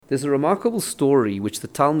There's a remarkable story which the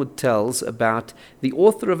Talmud tells about the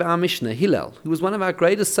author of our Mishnah, Hillel, who was one of our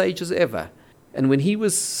greatest sages ever. And when he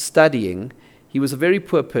was studying, he was a very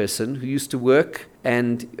poor person who used to work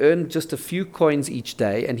and earn just a few coins each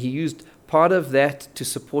day, and he used part of that to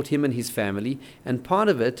support him and his family, and part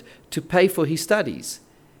of it to pay for his studies.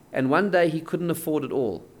 And one day he couldn't afford it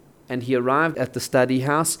all. And he arrived at the study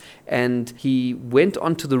house, and he went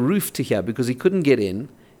onto the roof to hear, because he couldn't get in.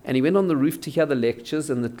 And he went on the roof to hear the lectures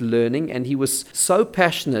and the learning, and he was so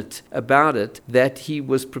passionate about it that he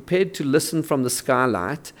was prepared to listen from the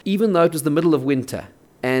skylight, even though it was the middle of winter.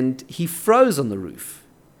 And he froze on the roof.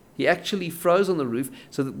 He actually froze on the roof,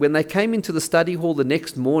 so that when they came into the study hall the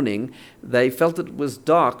next morning, they felt it was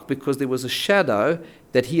dark because there was a shadow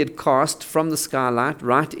that he had cast from the skylight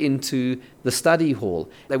right into the study hall.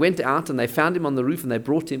 They went out and they found him on the roof, and they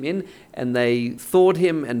brought him in and they thawed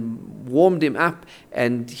him and warmed him up,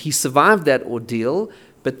 and he survived that ordeal.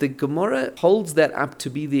 But the Gemara holds that up to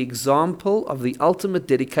be the example of the ultimate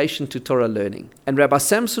dedication to Torah learning. And Rabbi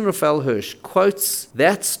Samson Raphael Hirsch quotes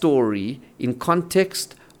that story in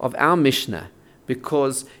context of our Mishnah,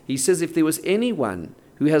 because he says if there was anyone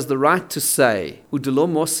who has the right to say, Udelo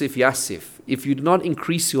Mosif Yasif, if you do not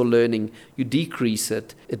increase your learning, you decrease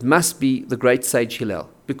it, it must be the great sage Hillel.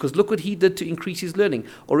 Because look what he did to increase his learning.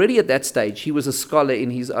 Already at that stage, he was a scholar in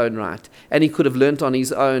his own right, and he could have learnt on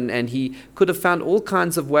his own, and he could have found all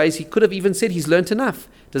kinds of ways. He could have even said he's learnt enough.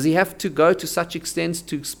 Does he have to go to such extents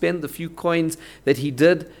to spend the few coins that he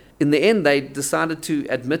did? In the end, they decided to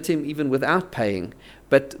admit him even without paying.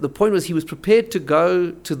 But the point was, he was prepared to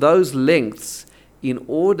go to those lengths in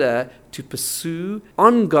order to pursue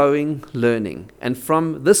ongoing learning. And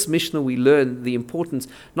from this Mishnah we learn the importance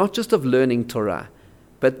not just of learning Torah,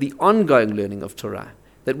 but the ongoing learning of Torah.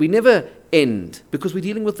 That we never end, because we're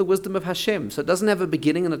dealing with the wisdom of Hashem. So it doesn't have a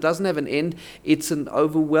beginning and it doesn't have an end. It's an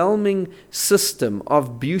overwhelming system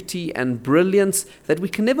of beauty and brilliance that we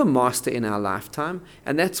can never master in our lifetime.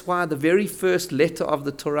 And that's why the very first letter of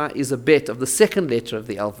the Torah is a bet of the second letter of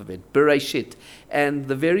the alphabet, Bereshit. And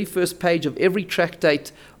the very first page of every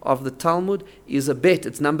tractate of the Talmud is a bet.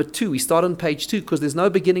 It's number 2. We start on page 2 because there's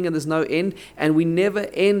no beginning and there's no end, and we never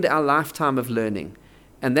end our lifetime of learning.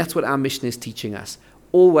 And that's what our Mishnah is teaching us.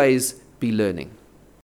 Always be learning.